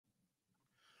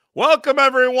Welcome,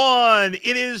 everyone.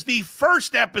 It is the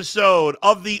first episode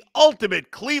of the Ultimate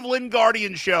Cleveland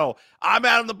Guardian Show. I'm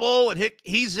Adam the Bull, and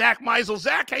he's Zack Meisel.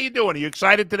 Zack, how you doing? Are you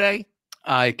excited today?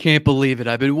 I can't believe it.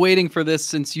 I've been waiting for this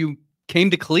since you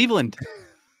came to Cleveland.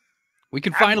 We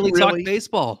can finally talk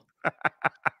baseball.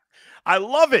 I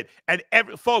love it. And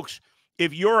folks,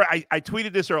 if you're, I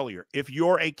tweeted this earlier, if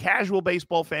you're a casual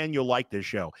baseball fan, you'll like this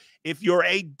show. If you're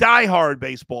a diehard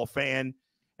baseball fan,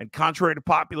 and contrary to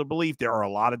popular belief, there are a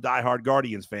lot of diehard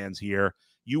Guardians fans here,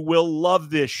 you will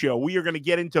love this show. We are going to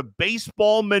get into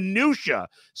baseball minutia,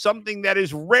 something that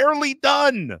is rarely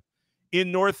done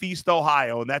in Northeast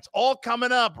Ohio. And that's all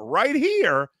coming up right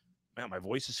here. Man, my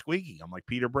voice is squeaky. I'm like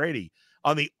Peter Brady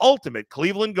on the Ultimate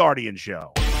Cleveland Guardian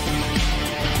Show.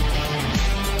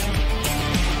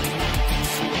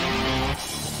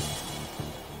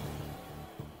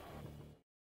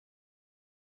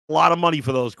 A lot of money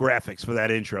for those graphics for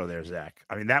that intro there, Zack.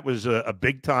 I mean, that was a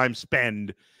big-time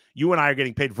spend. You and I are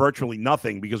getting paid virtually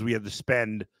nothing because we had to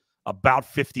spend about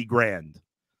 $50,000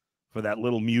 for that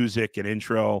little music and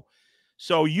intro.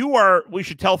 So we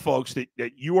should tell folks that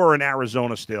you are in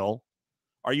Arizona still.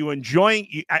 Are you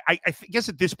enjoying? I guess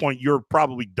at this point, you're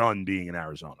probably done being in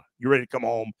Arizona. You're ready to come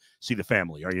home, see the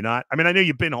family, are you not? I mean, I know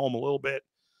you've been home a little bit,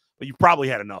 but you've probably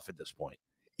had enough at this point.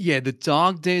 Yeah, the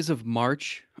dog days of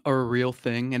March are a real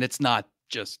thing, and it's not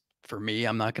just for me.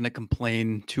 I'm not going to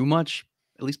complain too much,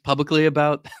 at least publicly,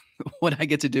 about what I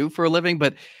get to do for a living,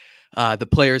 but the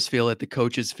players feel it, the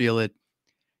coaches feel it,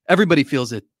 everybody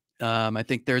feels it. I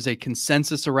think there's a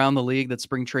consensus around the league that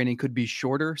spring training could be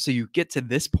shorter, so you get to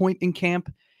this point in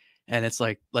camp, and it's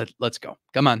like, let's go.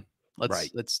 Come on.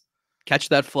 Let's catch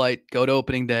that flight, go to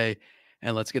opening day,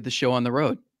 and let's get the show on the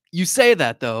road. You say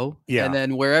that, though, and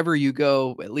then wherever you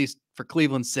go, at least for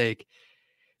Cleveland's sake,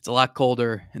 it's a lot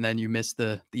colder, and then you miss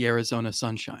the Arizona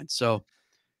sunshine. So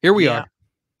here we are.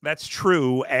 That's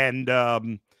true, and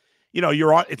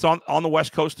it's on the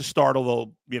West Coast to start,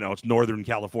 although it's Northern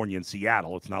California and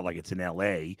Seattle. It's not like it's in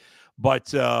LA, but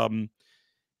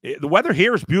the weather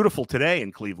here is beautiful today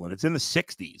in Cleveland. It's in the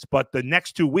 60s, but the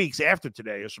next 2 weeks after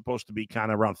today are supposed to be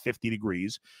kind of around 50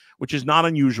 degrees, which is not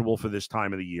unusual for this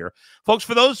time of the year. Folks,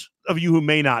 for those of you who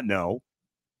may not know,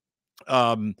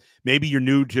 maybe you're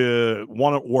new to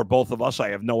one or both of us, I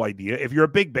have no idea. If you're a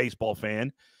big baseball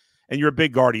fan and you're a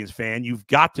big Guardians fan, you've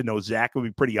got to know Zack. It would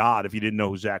be pretty odd if you didn't know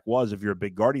who Zack was if you're a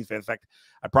big Guardians fan. In fact,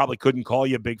 I probably couldn't call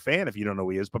you a big fan if you don't know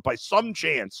who he is. But by some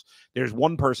chance, there's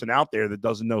one person out there that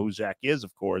doesn't know who Zack is,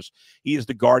 of course. He is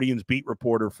the Guardians beat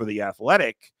reporter for The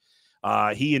Athletic.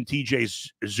 He and TJ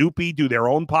Zuppe do their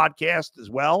own podcast as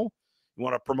well. You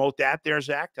want to promote that there,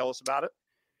 Zack? Tell us about it.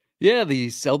 Yeah, the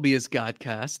Selby is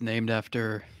Godcast, named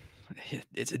after...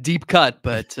 It's a deep cut,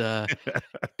 but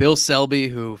Bill Selby,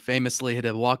 who famously hit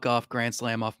a walk-off grand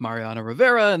slam off Mariano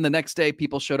Rivera, and the next day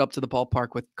people showed up to the ballpark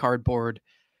with cardboard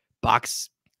boxes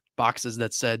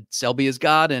that said Selby is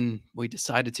God, and we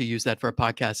decided to use that for a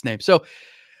podcast name. So,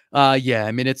 yeah,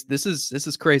 I mean, this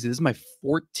is crazy. This is my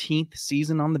 14th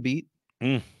season on the beat.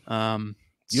 You don't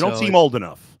seem old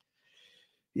enough.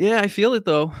 Yeah, I feel it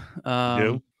though.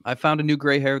 You do? I found a new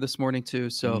gray hair this morning too.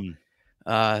 So,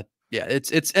 yeah,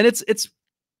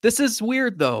 this is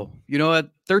weird though. At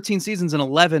 13 seasons and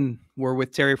 11 were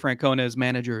with Terry Francona as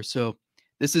manager. So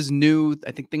this is new.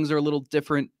 I think things are a little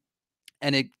different,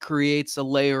 and it creates a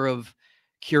layer of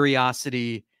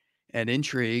curiosity and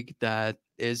intrigue that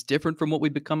is different from what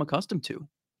we've become accustomed to.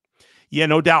 Yeah,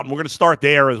 no doubt. And we're going to start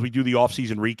there as we do the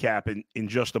offseason recap in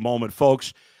just a moment.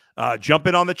 Folks, jump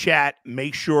in on the chat.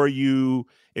 Make sure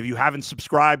if you haven't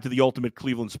subscribed to the Ultimate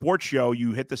Cleveland Sports Show,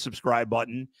 you hit the subscribe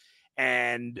button.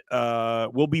 And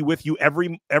we'll be with you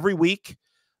every week.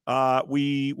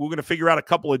 We're going to figure out a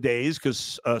couple of days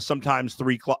because sometimes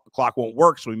 3 o'clock won't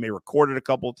work, so we may record it a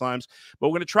couple of times. But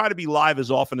we're going to try to be live as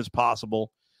often as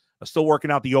possible. Still working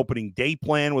out the opening day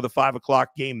plan with a 5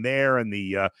 o'clock game there, and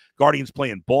the Guardians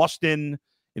playing Boston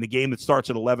in a game that starts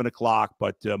at 11 o'clock.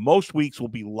 But most weeks will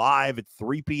be live at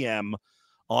 3 p.m.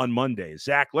 on Mondays.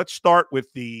 Zack, let's start with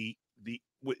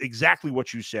exactly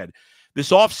what you said.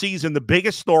 This offseason, the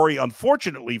biggest story,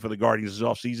 unfortunately, for the Guardians this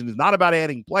offseason is not about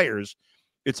adding players.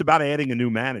 It's about adding a new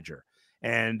manager.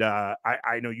 And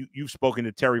I know you've spoken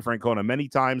to Terry Francona many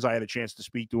times. I had a chance to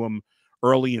speak to him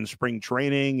early in spring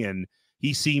training, and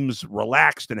he seems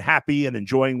relaxed and happy and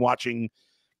enjoying watching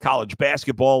college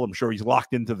basketball. I'm sure he's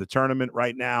locked into the tournament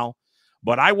right now.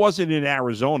 But I wasn't in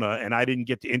Arizona, and I didn't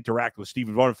get to interact with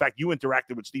Stephen Vogt. In fact, you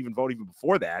interacted with Stephen Vogt even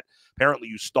before that. Apparently,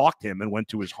 you stalked him and went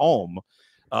to his home.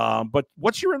 But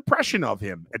what's your impression of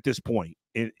him at this point,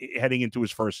 heading into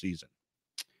his first season?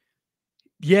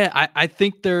 Yeah, I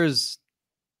think there's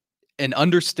an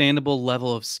understandable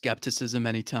level of skepticism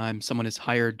anytime someone is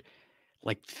hired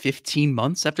like 15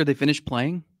 months after they finish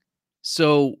playing.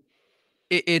 So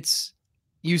it's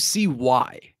you see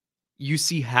why. You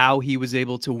see how he was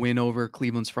able to win over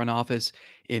Cleveland's front office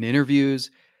in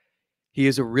interviews. He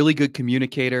is a really good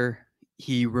communicator.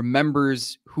 He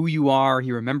remembers who you are.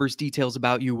 He remembers details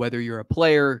about you, whether you're a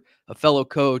player, a fellow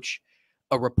coach,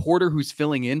 a reporter who's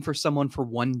filling in for someone for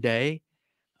one day.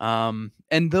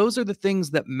 And those are the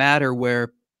things that matter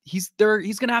where he's there.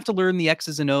 He's going to have to learn the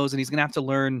X's and O's, and he's going to have to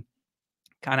learn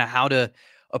kind of how to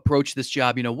approach this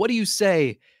job. What do you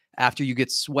say after you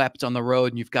get swept on the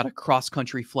road and you've got a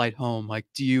cross-country flight home? Like,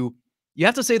 you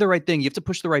have to say the right thing. You have to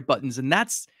push the right buttons. And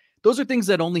those are things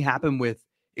that only happen with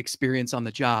experience on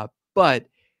the job. But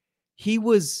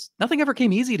nothing ever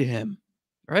came easy to him,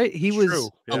 right? He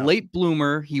was a late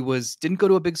bloomer. He didn't go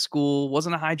to a big school,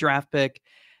 wasn't a high draft pick,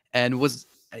 and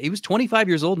he was 25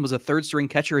 years old and was a third string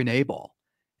catcher in A-ball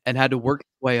and had to work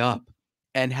his way up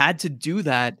and had to do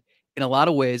that in a lot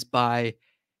of ways by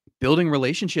building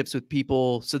relationships with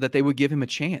people so that they would give him a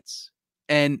chance.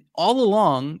 And all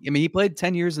along, I mean, he played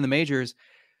 10 years in the majors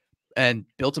and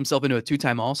built himself into a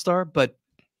two-time All-Star, but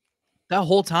that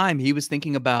whole time he was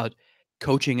thinking about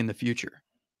coaching in the future.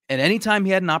 And anytime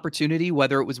he had an opportunity,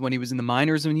 whether it was when he was in the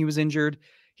minors when he was injured,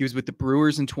 he was with the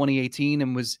Brewers in 2018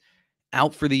 and was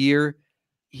out for the year,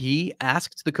 he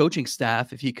asked the coaching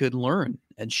staff if he could learn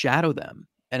and shadow them.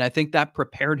 And I think that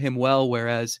prepared him well,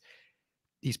 whereas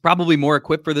he's probably more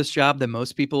equipped for this job than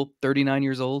most people, 39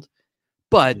 years old.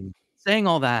 But saying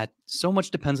all that, so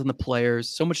much depends on the players.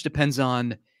 So much depends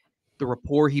on the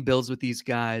rapport he builds with these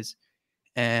guys.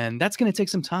 And that's going to take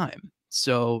some time.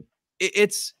 So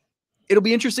it'll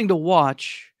be interesting to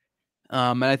watch.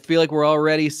 And I feel like we're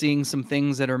already seeing some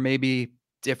things that are maybe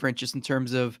different just in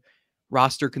terms of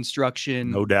roster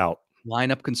construction. No doubt.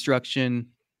 Lineup construction.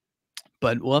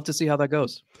 But we'll have to see how that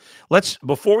goes.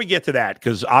 Before we get to that,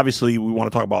 because obviously we want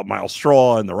to talk about Myles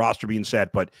Straw and the roster being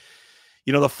set, but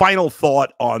the final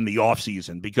thought on the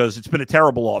offseason, because it's been a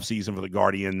terrible offseason for the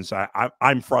Guardians.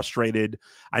 I'm frustrated.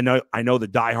 I know the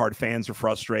diehard fans are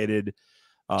frustrated.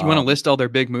 Do you want to list all their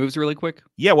big moves really quick?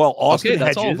 Yeah, well, Austin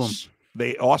Hedges. All of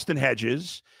them. Austin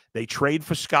Hedges. They trade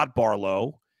for Scott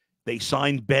Barlow. They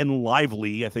signed Ben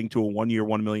Lively, I think, to a 1-year,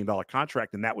 $1 million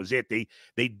contract, and that was it.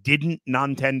 They didn't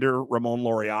non-tender Ramon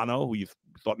Laureano, who you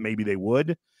thought maybe they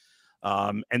would.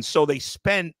 And so they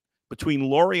spent between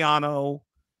Laureano,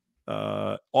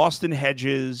 Austin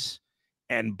Hedges,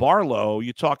 and Barlow,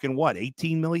 you're talking what,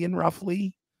 18 million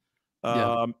roughly?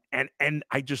 Yeah. And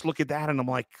I just look at that and I'm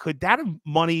like, could that have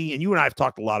money? And you and I have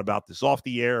talked a lot about this off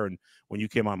the air and when you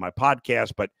came on my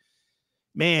podcast, but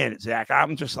man, Zach,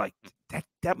 I'm just like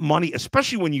that money,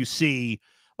 especially when you see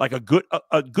like a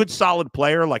good solid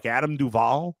player like Adam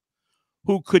Duvall,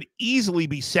 who could easily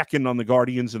be second on the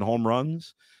Guardians in home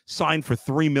runs, signed for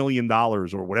 $3 million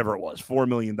or whatever it was, $4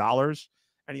 million.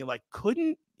 And you're like,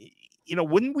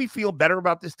 wouldn't we feel better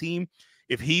about this team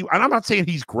if and I'm not saying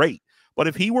he's great, but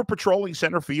if he were patrolling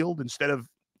center field instead of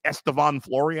Estevan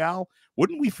Florial,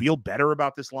 wouldn't we feel better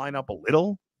about this lineup a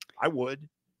little? I would.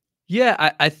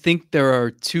 Yeah, I think there are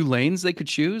two lanes they could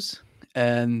choose,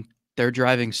 and they're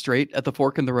driving straight at the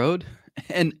fork in the road.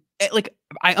 And like,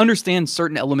 I understand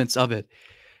certain elements of it.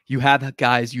 You have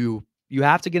guys you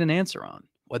have to get an answer on,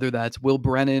 whether that's Will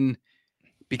Brennan,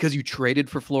 because you traded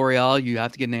for Florial, you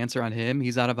have to get an answer on him.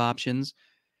 He's out of options.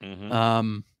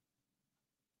 Mm-hmm.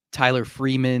 Tyler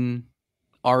Freeman,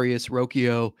 Arias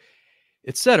Rocchio,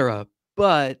 etc.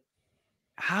 But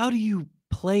how do you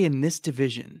play in this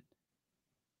division?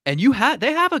 And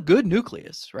they have a good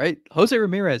nucleus, right? Jose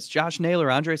Ramirez, Josh Naylor,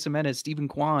 Andres Gimenez, Stephen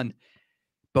Kwan,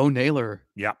 Bo Naylor.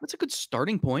 Yeah. That's a good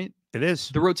starting point. It is.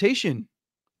 The rotation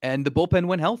and the bullpen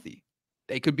when healthy,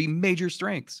 they could be major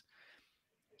strengths.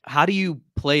 How do you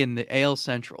play in the AL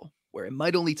Central, where it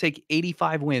might only take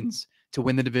 85 wins to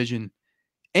win the division?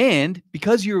 And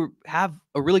because you have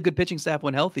a really good pitching staff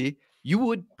when healthy, you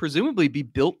would presumably be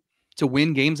built to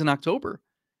win games in October.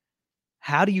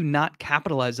 How do you not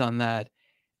capitalize on that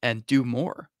and do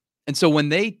more? And so when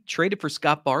they traded for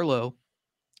Scott Barlow,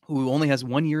 who only has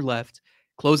 1 year left,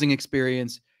 closing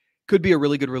experience, could be a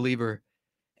really good reliever,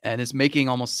 and is making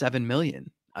almost $7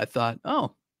 million, I thought,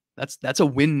 oh, that's a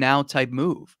win now type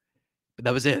move. But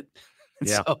that was it.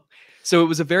 Yeah. So it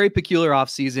was a very peculiar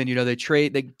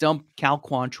offseason. They dump Cal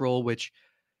Quantrill, which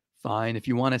fine if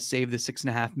you want to save the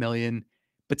 $6.5 million.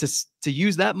 But to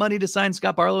use that money to sign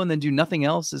Scott Barlow and then do nothing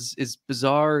else is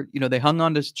bizarre. They hung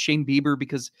on to Shane Bieber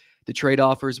because the trade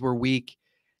offers were weak,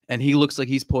 and he looks like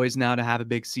he's poised now to have a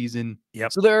big season.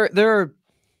 Yep. So there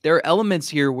are elements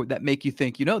here that make you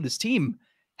think, this team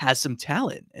has some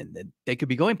talent and they could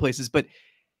be going places, but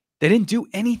they didn't do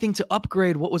anything to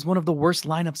upgrade what was one of the worst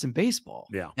lineups in baseball.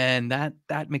 Yeah. And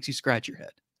that makes you scratch your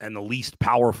head. And the least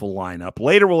powerful lineup.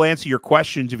 Later, we'll answer your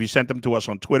questions if you sent them to us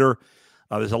on Twitter.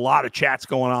 There's a lot of chats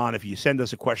going on. If you send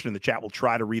us a question in the chat, we'll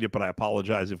try to read it, but I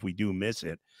apologize if we do miss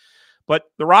it. But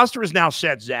the roster is now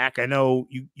set, Zach. I know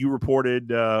you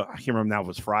reported, I can't remember now if it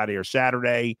was Friday or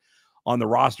Saturday, on the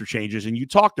roster changes, and you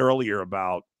talked earlier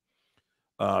about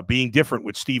being different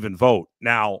with Stephen Vogt.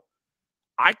 Now,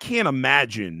 I can't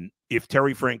imagine if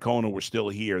Terry Francona were still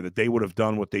here that they would have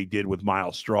done what they did with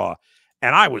Myles Straw.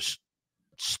 And I was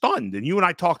stunned. And you and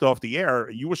I talked off the air.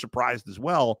 You were surprised as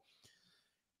well.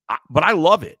 But I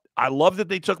love it. I love that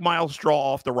they took Myles Straw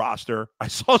off the roster. I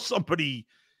saw somebody,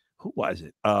 who was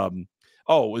it? It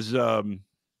was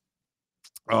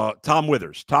Tom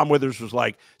Withers. Tom Withers was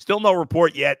like, still no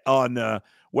report yet on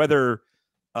whether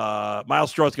Myles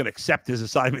Straw is going to accept his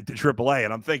assignment to AAA.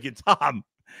 And I'm thinking, Tom,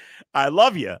 I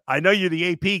love you. I know you're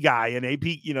the AP guy, and AP,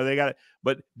 they got it.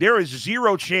 But there is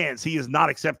zero chance he is not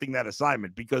accepting that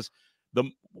assignment, because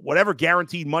whatever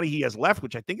guaranteed money he has left,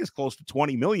 which I think is close to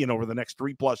 $20 million over the next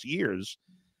 3+ years,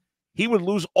 he would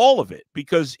lose all of it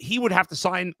because he would have to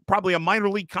sign probably a minor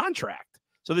league contract.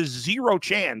 So there's zero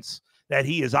chance that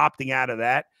he is opting out of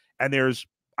that. And there's,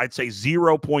 I'd say,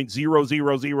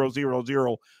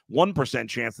 0.0000001%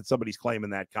 chance that somebody's claiming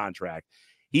that contract.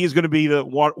 He is going to be the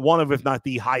one of, if not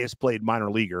the highest paid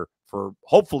minor leaguer for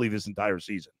hopefully this entire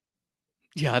season.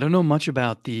 Yeah, I don't know much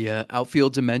about the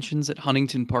outfield dimensions at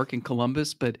Huntington Park in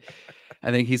Columbus, but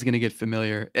I think he's going to get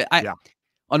familiar.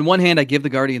 On one hand, I give the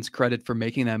Guardians credit for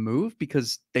making that move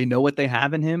because they know what they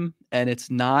have in him, and it's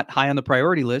not high on the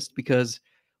priority list because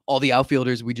all the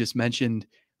outfielders we just mentioned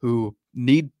who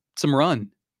need some run.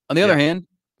 On the other hand,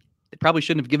 they probably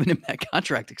shouldn't have given him that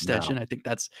contract extension. No. I think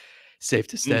that's safe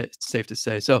to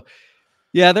say. So,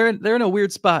 yeah, they're in a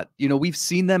weird spot. We've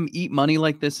seen them eat money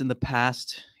like this in the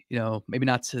past. Maybe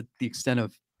not to the extent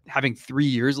of having 3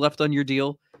 years left on your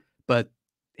deal, but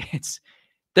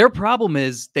their problem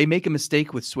is they make a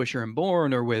mistake with Swisher and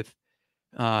Bourne or with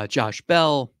Josh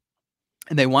Bell,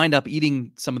 and they wind up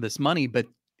eating some of this money, but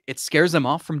it scares them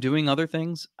off from doing other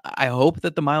things. I hope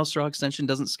that the Myles Straw extension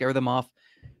doesn't scare them off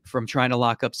from trying to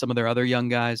lock up some of their other young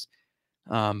guys.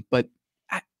 But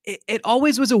it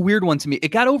always was a weird one to me. It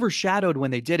got overshadowed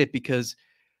when they did it because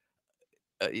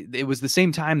it was the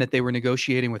same time that they were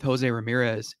negotiating with Jose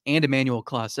Ramirez and Emmanuel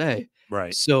Clase.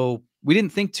 Right. So we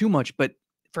didn't think too much, but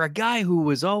for a guy who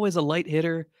was always a light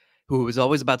hitter, who was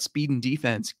always about speed and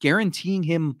defense, guaranteeing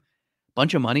him a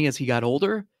bunch of money as he got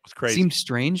older seemed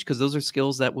strange because those are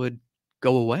skills that would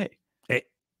go away.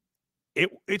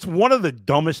 It's one of the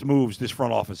dumbest moves this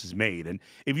front office has made. And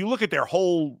if you look at their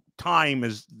whole time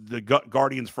as the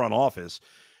Guardians front office,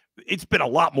 it's been a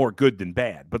lot more good than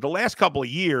bad. But the last couple of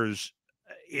years,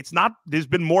 there's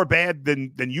been more bad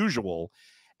than usual.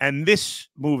 And this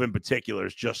move in particular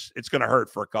is it's going to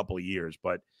hurt for a couple of years.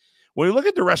 But when you look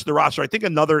at the rest of the roster, I think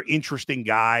another interesting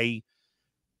guy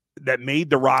that made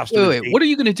the roster. Wait, what are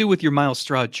you going to do with your Myles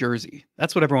Straw jersey?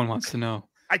 That's what everyone wants to know.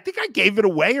 I think I gave it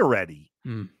away already.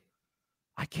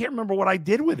 I can't remember what I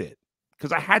did with it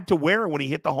because I had to wear it when he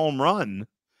hit the home run.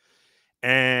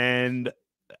 And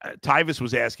Tyvis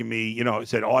was asking me, he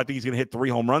said, I think he's going to hit 3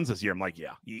 home runs this year. I'm like,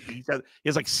 yeah. He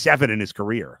has like 7 in his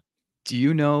career. Do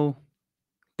you know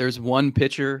there's one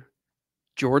pitcher,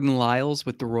 Jordan Lyles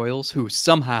with the Royals, who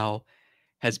somehow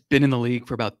has been in the league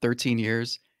for about 13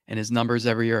 years, and his numbers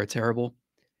every year are terrible?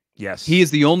 Yes. He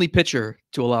is the only pitcher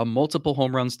to allow multiple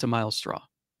home runs to Myles Straw.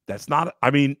 That's not,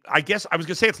 I guess I was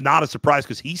going to say it's not a surprise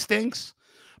because he stinks,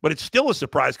 but it's still a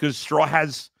surprise because Straw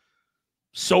has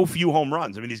so few home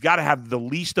runs. He's got to have the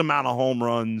least amount of home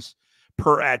runs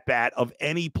per at-bat of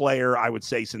any player, I would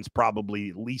say, since probably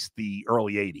at least the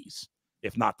early 80s,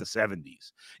 if not the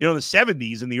 70s. In the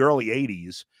 70s and the early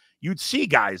 80s, you'd see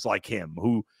guys like him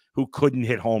who couldn't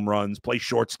hit home runs, play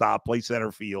shortstop, play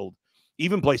center field,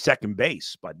 even play second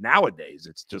base. But nowadays,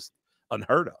 it's just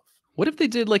unheard of. What if they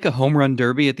did like a home run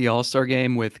derby at the All-Star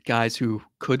game with guys who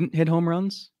couldn't hit home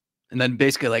runs? And then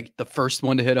basically like the first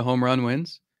one to hit a home run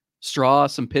wins? Straw,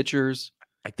 some pitchers.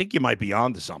 I think you might be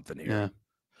onto something here. Yeah.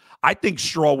 I think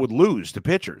Straw would lose to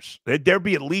pitchers. There'd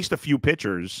be at least a few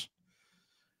pitchers.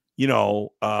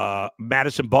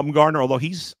 Madison Bumgarner, although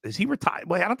is he retired?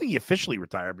 Well, I don't think he officially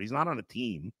retired, but he's not on a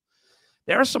team.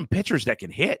 There are some pitchers that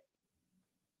can hit.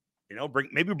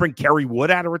 Bring Kerry Wood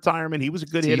out of retirement. He was a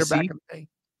good hitter back in the day.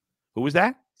 Who was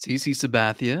that? CC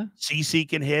Sabathia. CC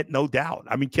can hit, no doubt.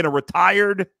 Can a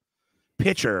retired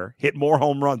pitcher hit more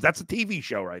home runs? That's a TV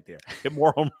show right there. Hit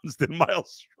more home runs than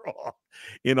Myles Straw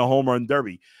in a home run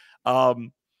derby.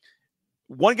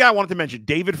 one guy I wanted to mention,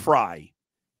 David Fry.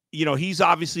 He's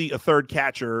obviously a third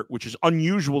catcher, which is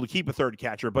unusual to keep a third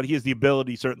catcher, but he has the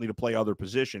ability certainly to play other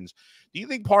positions. Do you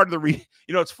think part of the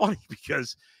it's funny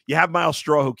because you have Myles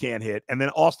Straw who can't hit, and then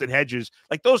Austin Hedges,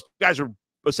 like those guys are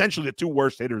essentially the two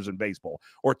worst hitters in baseball,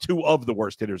 or two of the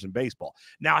worst hitters in baseball.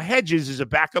 Now Hedges is a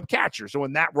backup catcher, so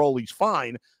in that role he's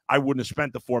fine. I wouldn't have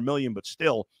spent the $4 million, but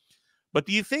still. But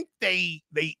do you think they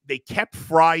kept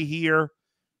Fry here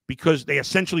because they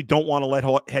essentially don't want to let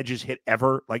Hedges hit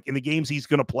ever? Like in the games he's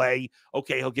going to play,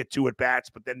 okay, he'll get 2 at-bats,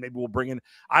 but then maybe we'll bring in,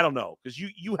 I don't know, because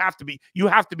you have to be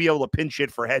able to pinch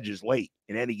hit for Hedges late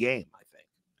in any game, I think.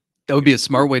 That would be a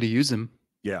smart way to use him.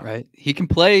 Yeah. Right? He can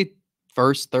play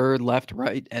first, third, left,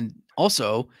 right, and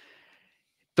also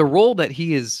the role that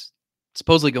he is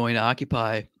supposedly going to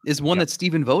occupy is one that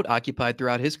Stephen Vogt occupied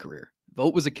throughout his career.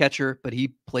 Vogt was a catcher, but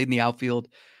he played in the outfield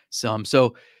some.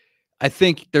 So I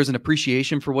think there's an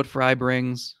appreciation for what Fry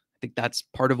brings. I think that's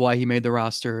part of why he made the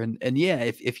roster. And yeah,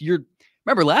 if you're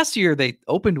remember last year they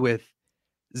opened with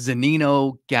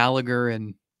Zunino, Gallagher,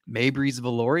 and Mabrys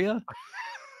Valoria,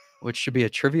 which should be a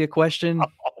trivia question.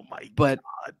 Oh my God.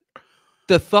 God.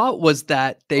 The thought was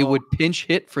that they would pinch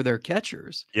hit for their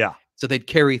catchers. Yeah. So they'd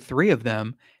carry 3 of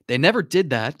them. They never did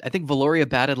that. I think Valoria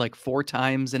batted like 4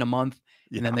 times in a month,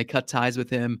 and then they cut ties with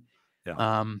him.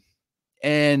 Yeah.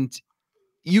 And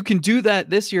you can do that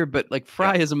this year, but like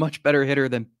Fry is a much better hitter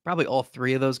than probably all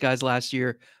 3 of those guys last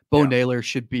year. Bo Naylor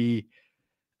should be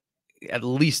at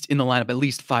least in the lineup at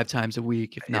least 5 times a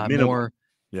week, if not more.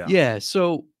 Yeah.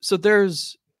 So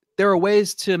there are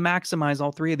ways to maximize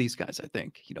all 3 of these guys. I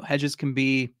think, Hedges can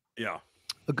be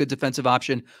a good defensive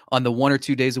option on the 1 or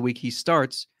 2 days a week he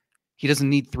starts. He doesn't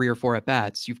need 3 or 4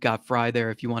 at-bats. You've got Fry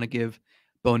there if you want to give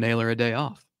Bo Naylor a day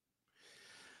off.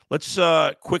 Let's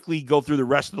quickly go through the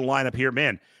rest of the lineup here.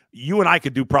 Man, you and I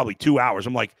could do probably 2 hours.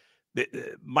 I'm like,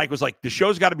 Mike was like, the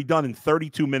show's got to be done in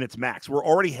 32 minutes max. We're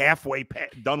already halfway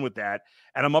done with that,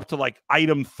 and I'm up to like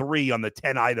item 3 on the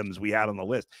 10 items we had on the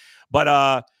list.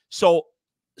 But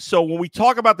so when we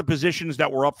talk about the positions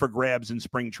that were up for grabs in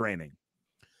spring training,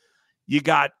 you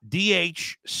got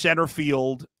DH, center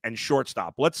field, and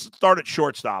shortstop. Let's start at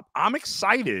shortstop. I'm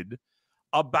excited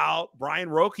about Brian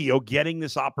Rocchio getting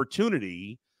this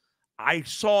opportunity.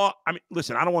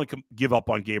 Listen, I don't want to give up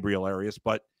on Gabriel Arias,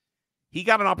 but he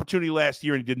got an opportunity last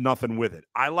year and he did nothing with it.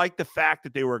 I like the fact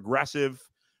that they were aggressive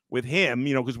with him,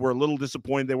 because we're a little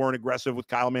disappointed they weren't aggressive with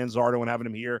Kyle Manzardo and having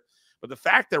him here. But the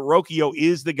fact that Rocchio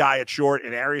is the guy at short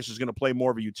and Arias is going to play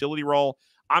more of a utility role,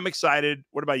 I'm excited.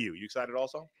 What about you? You excited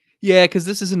also? Yeah, because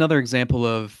this is another example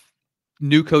of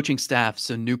new coaching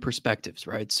staffs and new perspectives,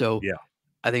 right? So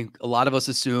I think a lot of us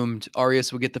assumed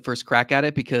Arias would get the first crack at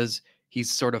it because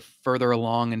he's sort of further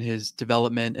along in his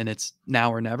development and it's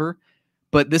now or never.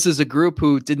 But this is a group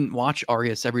who didn't watch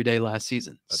Arias every day last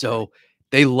season.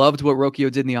 They loved what Rocchio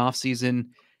did in the offseason.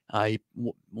 He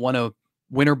won a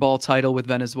winter ball title with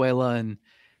Venezuela, and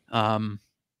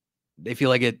they feel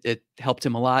like it helped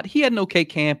him a lot. He had an okay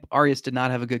camp. Arias did not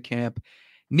have a good camp.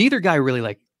 Neither guy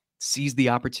really seized the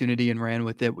opportunity and ran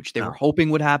with it, which they were hoping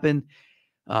would happen.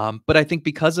 But I think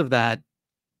because of that,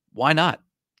 why not?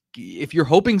 If you're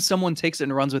hoping someone takes it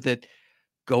and runs with it,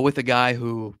 go with a guy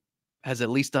who has at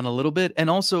least done a little bit, and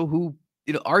also who,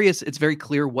 Arias, it's very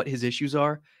clear what his issues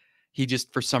are. He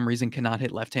just, for some reason, cannot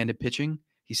hit left-handed pitching.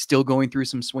 He's still going through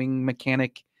some swing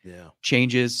mechanic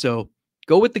changes. So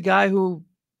go with the guy who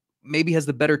maybe has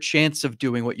the better chance of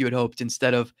doing what you had hoped,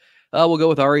 instead of, we'll go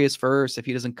with Arias first. If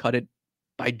he doesn't cut it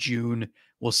by June,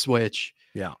 we'll switch.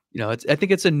 Yeah. I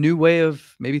think it's a new way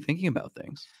of maybe thinking about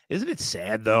things. Isn't it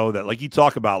sad, though, that like you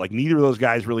talk about, like neither of those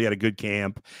guys really had a good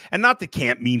camp, and not that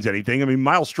camp means anything. I mean,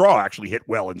 Myles Straw actually hit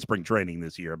well in spring training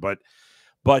this year, but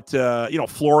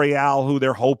Florial, who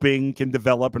they're hoping can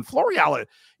develop, and Florial,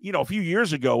 a few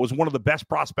years ago was one of the best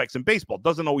prospects in baseball.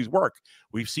 Doesn't always work.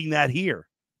 We've seen that here,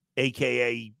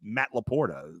 AKA Matt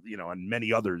Laporta, and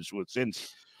many others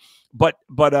since. But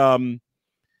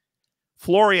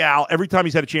Florial, every time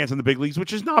he's had a chance in the big leagues, which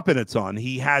has not been a ton,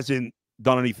 he hasn't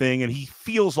done anything, and he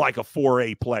feels like a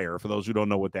 4A player. For those who don't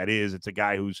know what that is, it's a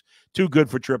guy who's too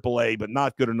good for AAA, but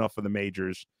not good enough for the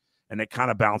majors, and they kind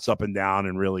of bounce up and down,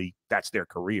 and really that's their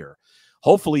career.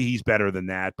 Hopefully he's better than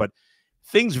that, but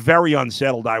things very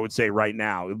unsettled, I would say, right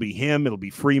now. It'll be him, it'll be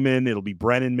Freeman, it'll be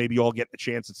Brennan, maybe all getting a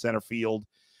chance at center field.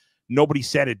 Nobody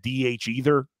said a DH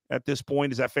either at this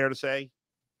point. Is that fair to say?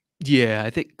 Yeah, I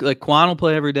think Quan will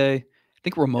play every day. I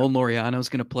think Ramon Laureano is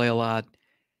going to play a lot.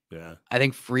 Yeah. I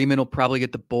think Freeman will probably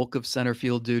get the bulk of center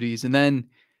field duties. And then,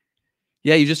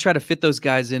 you just try to fit those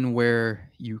guys in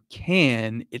where you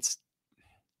can. It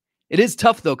is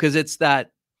tough, though, because it's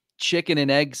that chicken and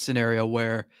egg scenario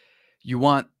where you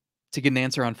want to get an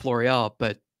answer on Florial,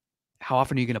 but how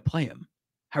often are you going to play him?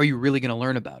 How are you really going to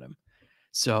learn about him?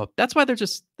 So that's why they're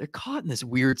caught in this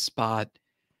weird spot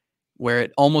where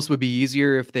it almost would be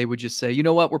easier if they would just say, you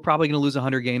know what, we're probably going to lose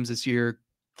 100 games this year.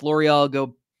 Florial,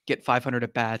 go get 500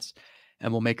 at bats,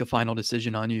 and we'll make a final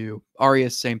decision on you.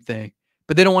 Arias, same thing.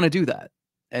 But they don't want to do that.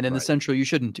 And in the Central, you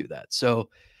shouldn't do that. So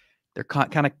they're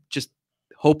kind of just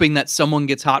hoping that someone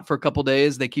gets hot for a couple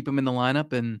days. They keep him in the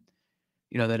lineup, and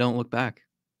they don't look back.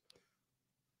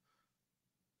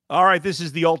 All right, this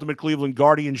is the Ultimate Cleveland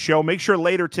Guardian Show. Make sure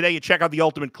later today you check out the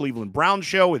Ultimate Cleveland Brown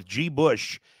Show with G.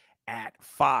 Bush at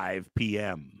 5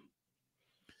 p.m.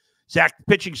 Zach,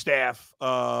 pitching staff,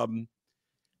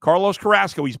 Carlos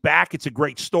Carrasco, he's back. It's a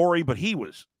great story, but he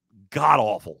was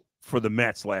god-awful for the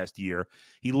Mets last year.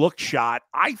 He looked shot.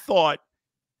 I thought,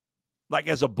 like,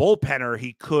 as a bullpenner,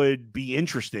 he could be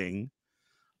interesting,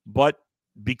 but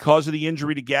because of the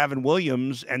injury to Gavin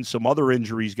Williams and some other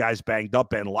injuries, guys banged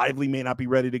up, and Lively may not be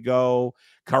ready to go.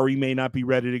 Curry may not be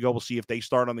ready to go. We'll see if they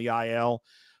start on the IL.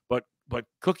 But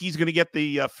Cookie's going to get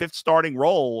the fifth starting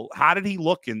role. How did he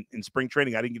look in spring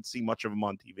training? I didn't get to see much of him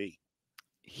on TV.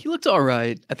 He looked all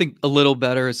right. I think a little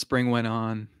better as spring went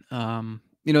on.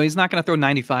 He's not going to throw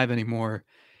 95 anymore.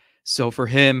 So for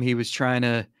him, he was trying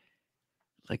to,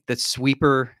 like, the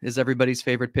sweeper is everybody's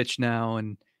favorite pitch now.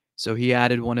 And so he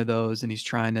added one of those, and he's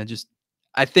trying to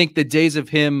I think the days of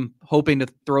him hoping to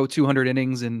throw 200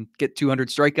 innings and get 200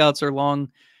 strikeouts are long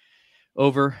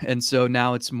over. And so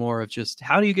now it's more of just,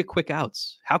 how do you get quick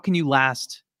outs? How can you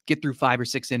get through 5 or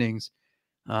 6 innings?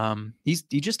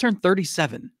 He just turned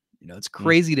 37. It's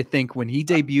crazy to think when he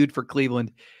debuted for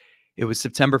Cleveland, it was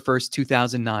September 1st,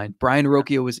 2009. Brian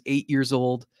Rocchio was 8 years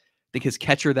old. I think his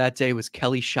catcher that day was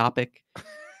Kelly Shoppick.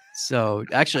 So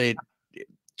actually,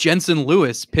 Jensen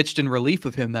Lewis pitched in relief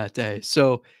of him that day.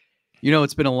 So,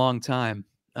 it's been a long time.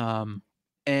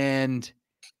 And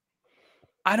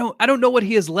I don't know what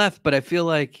he has left, but I feel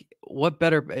like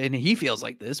and he feels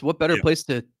like this, what better place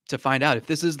to find out if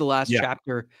this is the last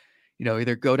chapter,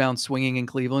 either go down swinging in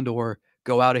Cleveland or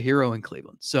go out a hero in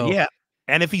Cleveland. So, yeah.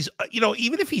 And if he's,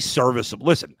 even if he's serviceable,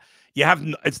 listen,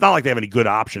 it's not like they have any good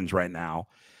options right now.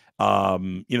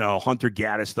 Hunter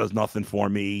Gaddis does nothing for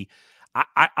me.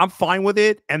 I'm fine with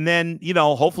it. And then,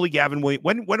 hopefully Gavin Williams.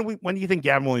 When do you think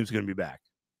Gavin Williams is going to be back?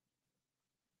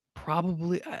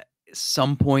 Probably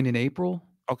some point in April.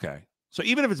 Okay. So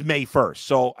even if it's May 1st.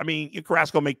 So, I mean,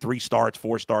 Carrasco make 3 starts,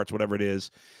 4 starts, whatever it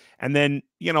is. And then,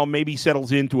 maybe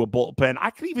settles into a bullpen. I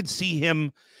could even see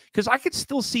him, because I could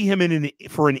still see him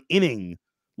for an inning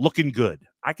looking good.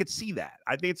 I could see that.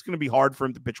 I think it's going to be hard for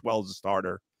him to pitch well as a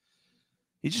starter.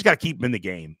 You just got to keep him in the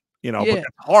game. But that's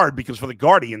hard because for the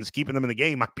Guardians, keeping them in the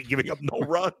game might be giving up no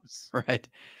runs. Right.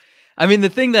 I mean, the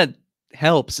thing that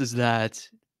helps is that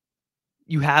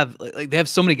you have, they have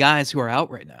so many guys who are out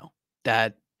right now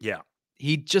that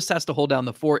he just has to hold down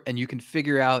the fort, and you can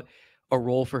figure out a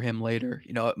role for him later,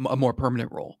 a more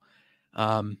permanent role.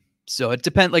 So it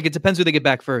depends who they get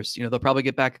back first. They'll probably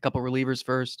get back a couple relievers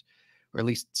first, or at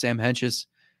least Sam Hentges.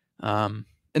 And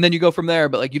then you go from there,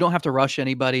 but you don't have to rush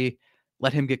anybody.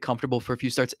 Let him get comfortable for a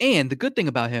few starts. And the good thing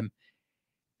about him,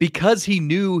 because he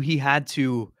knew he had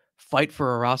to fight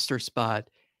for a roster spot,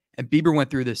 and Bieber went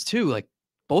through this too,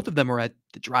 both of them were at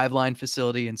the Driveline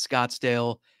facility in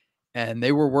Scottsdale, and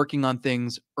they were working on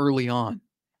things early on.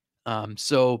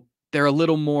 So they're a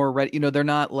little more ready. They're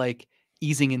not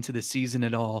easing into the season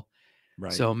at all.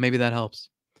 Right. So maybe that helps.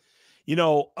 We're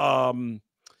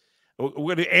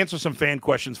going to answer some fan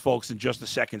questions, folks, in just a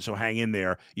second, so hang in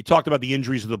there. You talked about the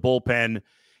injuries of the bullpen.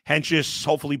 Hentges,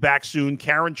 hopefully back soon.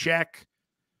 Karinchak,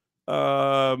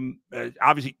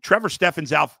 obviously, Trevor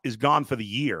Steffen's out, is gone for the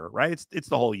year, right? It's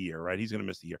the whole year, right? He's going to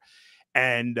miss the year.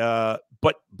 And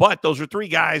but those are 3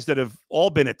 guys that have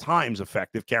all been at times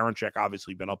effective. Karinchak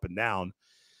obviously been up and down.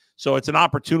 So it's an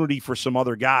opportunity for some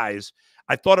other guys.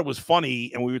 I thought it was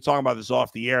funny, and we were talking about this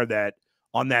off the air, that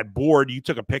on that board, you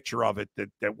took a picture of it that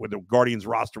where the Guardians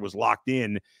roster was locked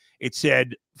in. It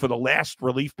said, for the last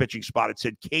relief pitching spot, it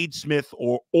said Cade Smith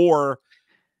or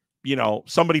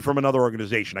somebody from another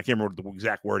organization. I can't remember what the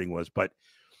exact wording was, but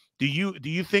do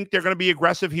you think they're going to be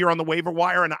aggressive here on the waiver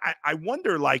wire? And I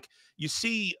wonder, you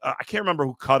see, I can't remember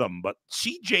who cut him, but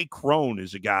CJ Crone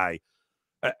is a guy.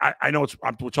 I know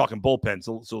we're talking bullpen,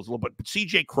 so it's a little bit, but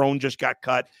CJ Crone just got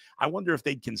cut. I wonder if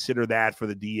they'd consider that for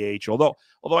the DH. Although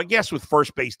I guess with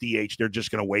first base DH, they're just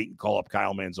going to wait and call up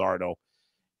Kyle Manzardo,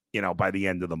 by the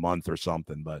end of the month or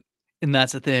something. And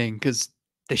that's the thing, because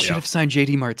they should have signed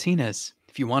JD Martinez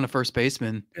if you want a first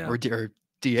baseman or DH.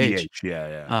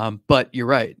 Yeah. But you're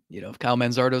right. If Kyle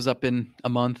Manzardo's up in a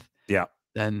month,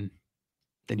 then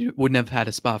then you wouldn't have had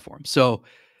a spot for him. So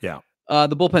Yeah.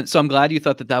 the bullpen. So I'm glad you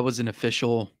thought that was an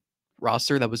official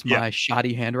roster. That was my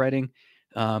shoddy handwriting.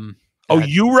 Oh,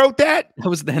 you wrote that? That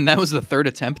was the third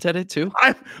attempt at it too.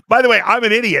 By the way, I'm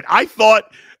an idiot. I thought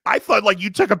like you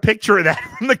took a picture of that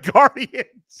from the Guardians.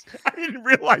 I didn't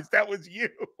realize that was you.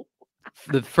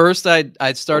 The first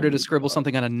I started to scribble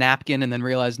something on a napkin and then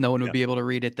realized no one would be able to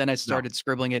read it. Then I started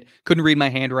scribbling it. Couldn't read my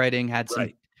handwriting. Had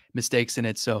some mistakes in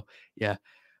it. So yeah.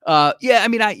 I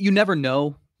mean, you never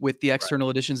know with the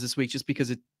external additions this week, just because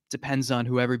it depends on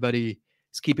who everybody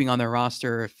is keeping on their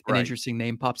roster. If an interesting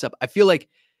name pops up, I feel like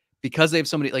because they have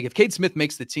somebody like if Cade Smith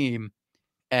makes the team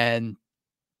and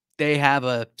they have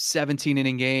a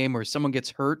 17-inning game or someone gets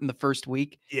hurt in the first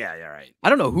week. Yeah, right. I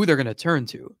don't know who they're going to turn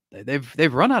to.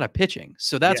 They've run out of pitching.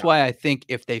 So that's why I think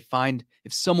if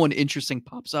someone interesting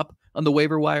pops up on the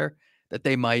waiver wire, that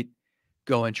they might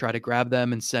go and try to grab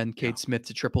them and send Cade Smith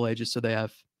to AAA just so they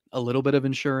have a little bit of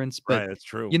insurance. But that's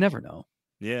true. You never know.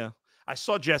 Yeah. I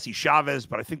saw Jesse Chavez,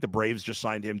 but I think the Braves just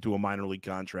signed him to a minor league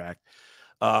contract.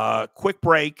 Quick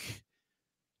break.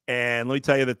 And let me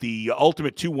tell you that the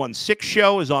Ultimate 216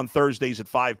 show is on Thursdays at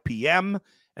 5 p.m.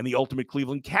 and the Ultimate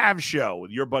Cleveland Cavs show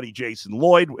with your buddy Jason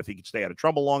Lloyd, if he can stay out of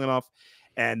trouble long enough,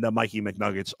 and Mikey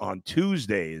McNuggets on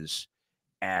Tuesdays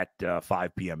at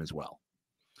 5 p.m. as well.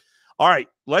 All right,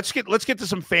 let's get to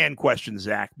some fan questions,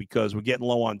 Zach, because we're getting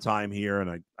low on time here,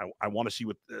 and I want to see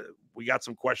what we got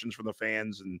some questions from the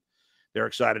fans, and they're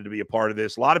excited to be a part of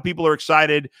this. A lot of people are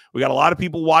excited. We got a lot of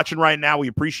people watching right now. We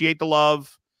appreciate the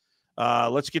love.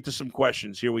 Let's get to some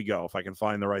questions. Here we go. If I can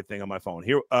find the right thing on my phone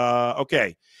here.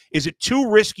 Okay. Is it too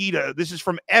risky this is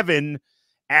from Evan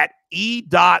at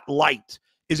E.Light.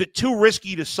 Is it too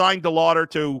risky to sign DeLauder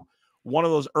to one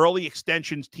of those early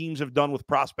extensions teams have done with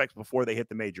prospects before they hit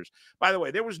the majors? By the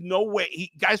way, there was no way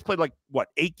guys played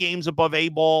 8 games above A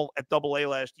ball at AA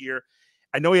last year.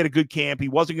 I know he had a good camp. He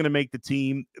wasn't going to make the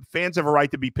team. Fans have a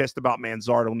right to be pissed about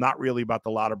Manzardo, not really about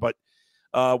DeLauder, but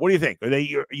what do you think?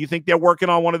 You think they're working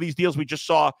on one of these deals? We just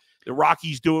saw the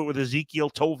Rockies do it with Ezekiel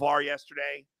Tovar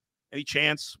yesterday. Any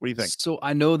chance? What do you think? So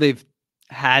I know they've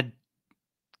had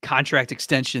contract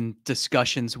extension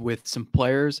discussions with some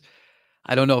players.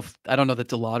 I don't know that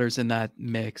DeLauder's in that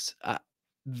mix.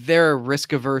 They're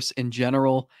risk averse in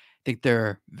general. I think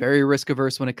they're very risk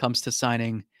averse when it comes to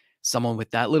signing someone with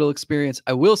that little experience.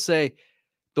 I will say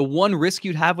the one risk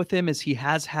you'd have with him is he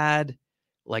has had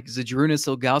like Zydrunas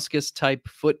Ilgauskas type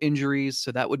foot injuries.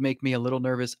 So that would make me a little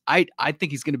nervous. I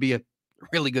think he's going to be a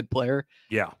really good player.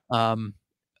 Yeah.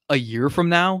 A year from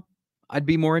now, I'd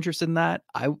be more interested in that.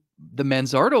 The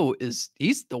Manzardo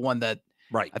he's the one that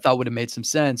I thought would have made some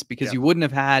sense because you wouldn't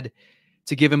have had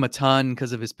to give him a ton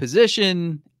because of his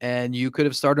position. And you could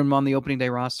have started him on the opening day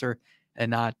roster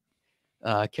and not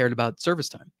cared about service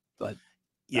time. But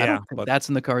I don't think that's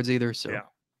in the cards either. So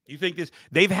you think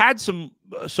they've had some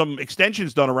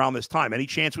extensions done around this time. Any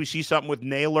chance we see something with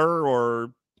Naylor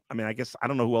or, I mean, I guess I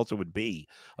don't know who else it would be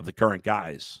of the current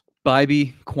guys.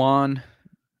 Bybee, Quan.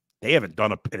 They haven't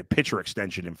done a pitcher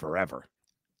extension in forever.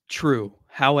 True.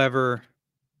 However,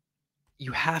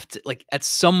 you have to at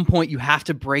some point you have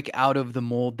to break out of the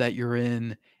mold that you're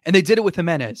in. And they did it with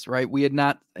Jimenez, right? We had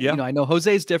not, I know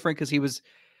Jose's different because he was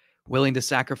willing to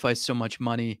sacrifice so much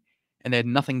money and they had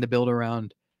nothing to build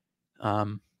around.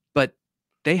 But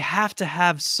they have to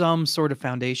have some sort of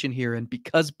foundation here. And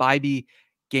because Bybee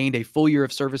gained a full year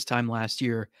of service time last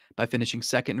year by finishing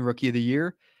second in Rookie of the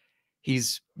Year,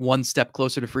 he's one step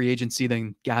closer to free agency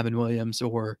than Gavin Williams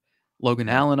or Logan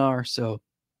Allen are. So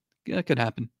it could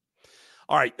happen.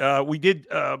 All right. We did,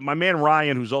 my man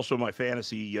Ryan, who's also in my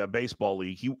fantasy baseball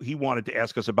league, he wanted to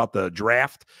ask us about the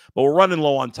draft, but we're running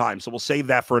low on time. So we'll save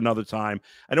that for another time.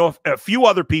 I know a few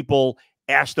other people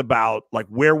asked about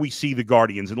where we see the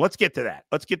Guardians, and let's get to that.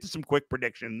 Let's get to some quick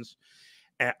predictions.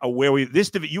 You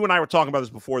and I were talking about this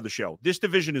before the show. This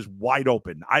division is wide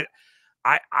open.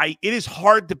 It is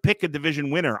hard to pick a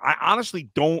division winner. I honestly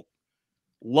don't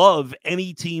love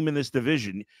any team in this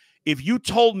division. If you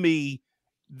told me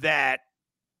that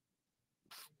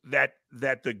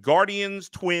the Guardians,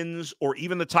 Twins, or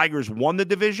even the Tigers won the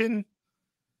division,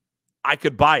 I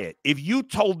could buy it. If you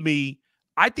told me,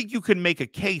 I think you can make a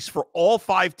case for all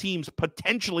 5 teams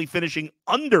potentially finishing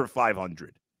under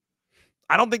 500.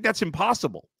 I don't think that's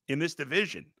impossible in this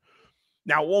division.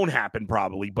 Now, it won't happen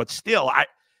probably, but still,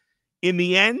 in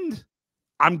the end,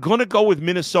 I'm going to go with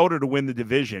Minnesota to win the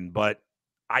division, but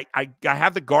I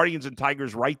have the Guardians and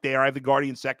Tigers right there. I have the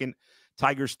Guardians second,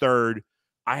 Tigers third.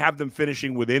 I have them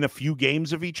finishing within a few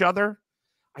games of each other.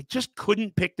 I just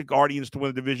couldn't pick the Guardians to win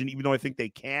the division, even though I think they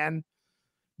can,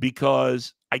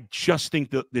 because I just think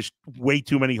that there's way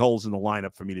too many holes in the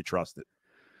lineup for me to trust it.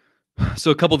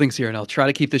 So a couple things here, and I'll try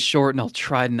to keep this short, and I'll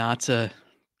try not to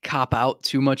cop out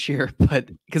too much here, but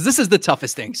because this is the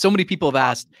toughest thing. So many people have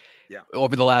asked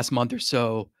over the last month or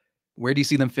so, where do you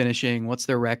see them finishing? What's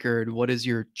their record? What is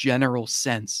your general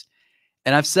sense?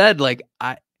 And I've said, like,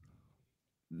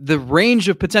 the range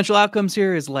of potential outcomes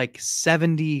here is like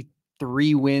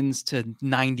 73 wins to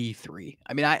 93.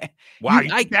 I mean, that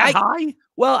high?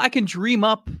 Well, I can dream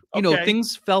up, you know, Okay.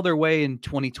 things fell their way in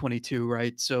 2022,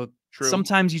 right? So True.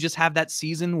 sometimes you just have that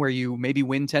season where you maybe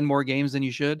win 10 more games than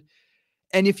you should.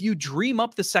 And if you dream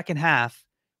up the second half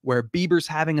where Bieber's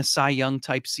having a Cy Young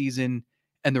type season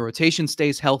and the rotation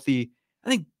stays healthy, I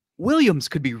think Williams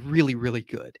could be really, really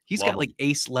good. He's got like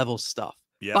ace level stuff.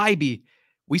 Yeah. Bybee,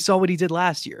 we saw what he did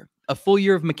last year. A full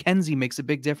year of McKenzie makes a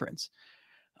big difference.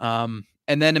 And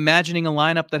then imagining a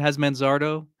lineup that has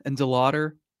Manzardo and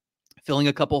DeLauder filling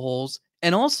a couple holes,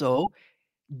 and also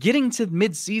getting to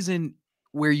mid-season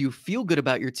where you feel good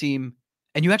about your team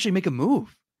and you actually make a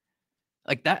move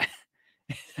like that.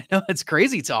 I know it's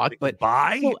crazy talk, but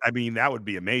I mean, that would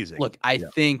be amazing. Look, I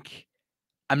think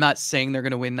I'm not saying they're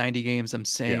going to win 90 games. I'm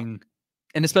saying,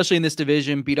 and especially in this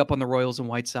division, beat up on the Royals and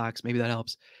White Sox. Maybe that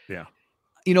helps. Yeah.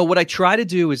 You know, what I try to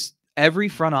do is every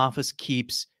front office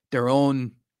keeps their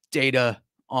own data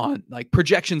on like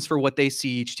projections for what they see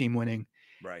each team winning.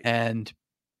 Right. And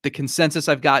the consensus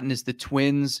I've gotten is the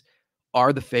Twins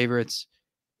are the favorites,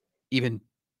 even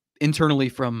internally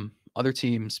from other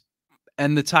teams.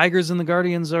 And the Tigers and the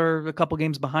Guardians are a couple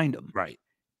games behind them. Right.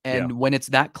 And when it's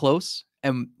that close,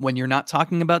 and when you're not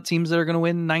talking about teams that are going to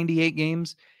win 98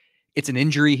 games, it's an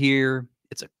injury here,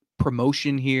 it's a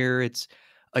promotion here, it's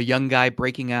a young guy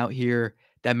breaking out here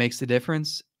that makes the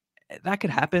difference. That could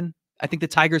happen. I think the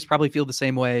Tigers probably feel the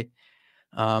same way.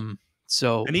 And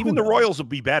even the Royals will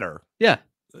be better. Yeah.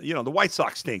 You know, the White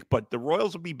Sox stink, but the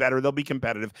Royals will be better. They'll be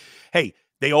competitive. Hey,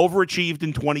 they overachieved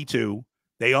in 22.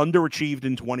 They underachieved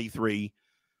in 23.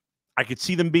 I could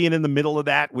see them being in the middle of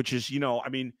that, which is, you know, I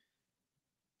mean,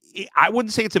 I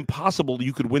wouldn't say it's impossible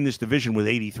you could win this division with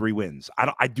 83 wins.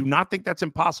 I do not think that's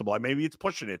impossible. Maybe it's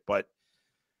pushing it, but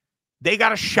they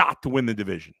got a shot to win the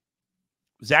division.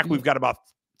 Zach, we've got about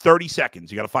 30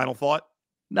 seconds. You got a final thought?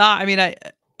 No, I mean,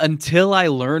 until I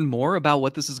learn more about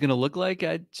what this is going to look like,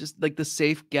 I just like the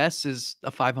safe guess is a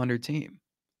 500 team.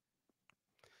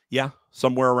 Yeah,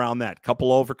 somewhere around that.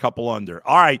 Couple over, couple under.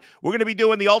 All right, we're going to be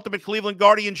doing the Ultimate Cleveland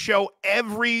Guardians show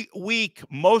every week.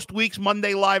 Most weeks,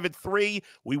 Monday live at 3.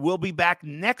 We will be back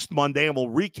next Monday, and we'll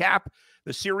recap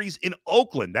the series in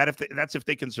Oakland. That's if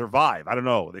they can survive. I don't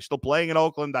know. They're still playing in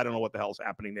Oakland. I don't know what the hell's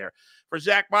happening there. For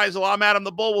Zack Meisel, I'm Adam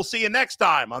the Bull. We'll see you next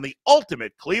time on the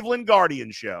Ultimate Cleveland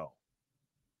Guardians show.